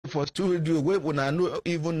for studio. We will not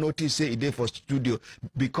even notice say he dey for studio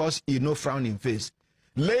because he no frown in face.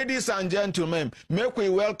 Ladies and gentlemen, make we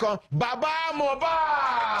welcome Baba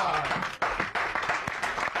Mohbad.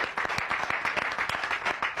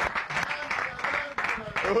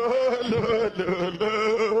 Oh,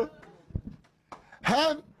 no.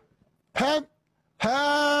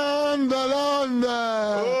 Hand along there.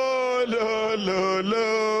 Oh,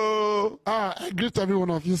 no. I greet every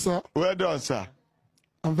one of you, sir. Well done, sir.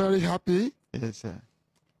 I'm very happy. Yes, sir.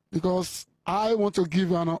 Because I want to give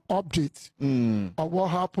you an update of what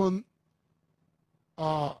happened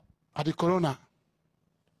at the corona.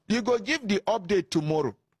 You go give the update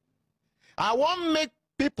tomorrow. I want to make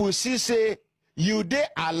people see, say, you dey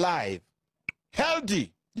alive,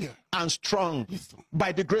 healthy, and strong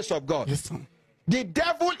by the grace of God. Yes, sir. The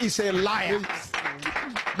devil is a liar. Yes.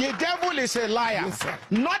 The devil is a liar. Yes, sir.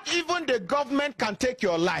 Not even the government can take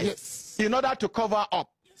your life in order to cover up.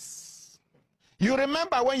 Yes. You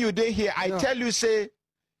remember when you dey here, I tell you, say,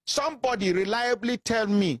 somebody reliably tell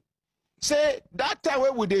me, say, that time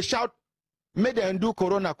when they shout, may them do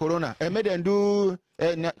corona, and may them do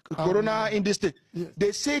corona in this state. Yes.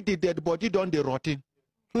 They say the dead body don't dey rotten.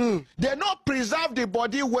 They not preserve the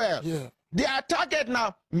body well. Yeah. Their target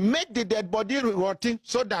now, make the dead body rotten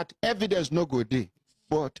so that evidence no go there.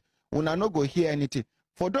 But una no go hear anything.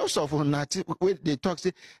 For those of una where they talk,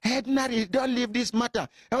 say, ordinary, don't leave this matter.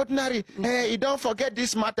 Ordinary, you don't forget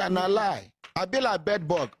this matter. Na lie. I be like bed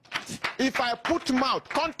bug. If I put mouth,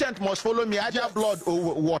 content must follow me, either blood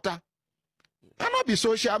or water. I not be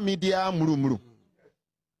social media muru. No.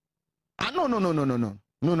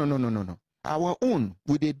 Our own,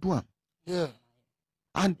 we dey do am. Yeah.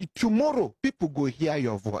 And tomorrow, people go hear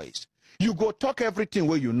your voice. You go talk everything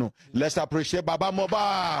where you know. Let's appreciate Baba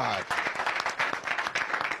Mohbad.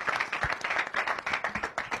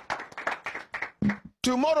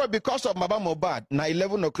 Tomorrow, because of Baba Mohbad, now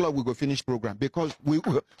 11 o'clock we go finish program. Because we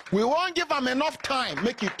won't give them enough time,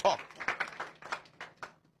 make it talk.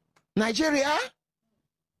 Nigeria,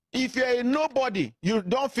 if you're a nobody, you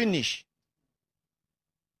don't finish.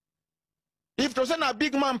 If to send a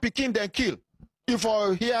big man picking, then kill. If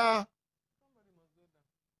I hear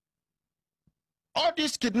all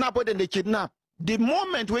these kidnappers, then they kidnap. The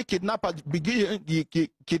moment we kidnappers begin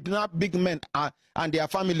kidnap big men and their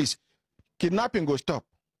families, kidnapping go stop.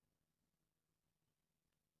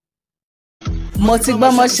 Mo ti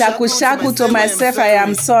gbọ́ mo ṣàkúṣàkú to myself I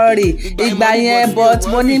am sorry ìgbà yẹn but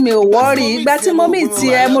mo ní mi ò worry ìgbà tí mo meet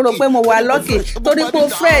ẹ mo rò pé mo wà lucky torí pé o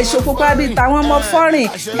fresh o pupa bíi tàwọn ọmọ foreign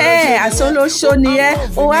àsolóṣó ni ẹ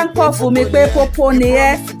o wá ń pọ̀ fún mi pé pópó ni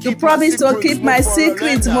ẹ you promise to keep my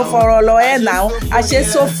secret mo fọ̀rọ̀ lọ ẹ náà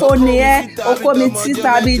àṣesófó ni ẹ o kó mi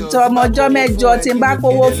títa bíi ọmọjọ́ mẹ́jọ tí n bá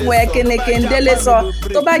kówó fún ẹ kíni délé sọ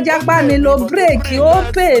tó bá jápá mi lo break ó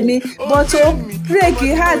pè mí but ó break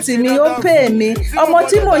heart mi ó pè mí ọmọ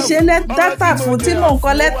tí mo ṣe dátà fún tí mo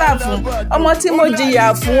kọ lẹ́tà fún ọmọ tí mo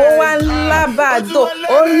jìyà fún ó wá ńlá bàdó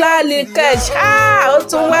ó ńlá ní cash ó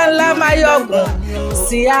tún wá ńlá máyọ̀gùn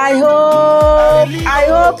see I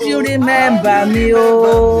hope you remember me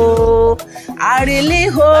I really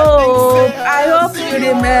hope I hope you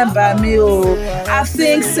remember me I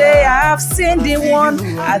think say I have seen the one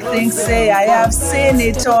I think say I have seen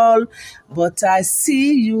it all but I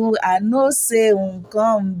see you I know say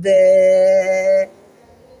nǹkan bẹ́ẹ̀.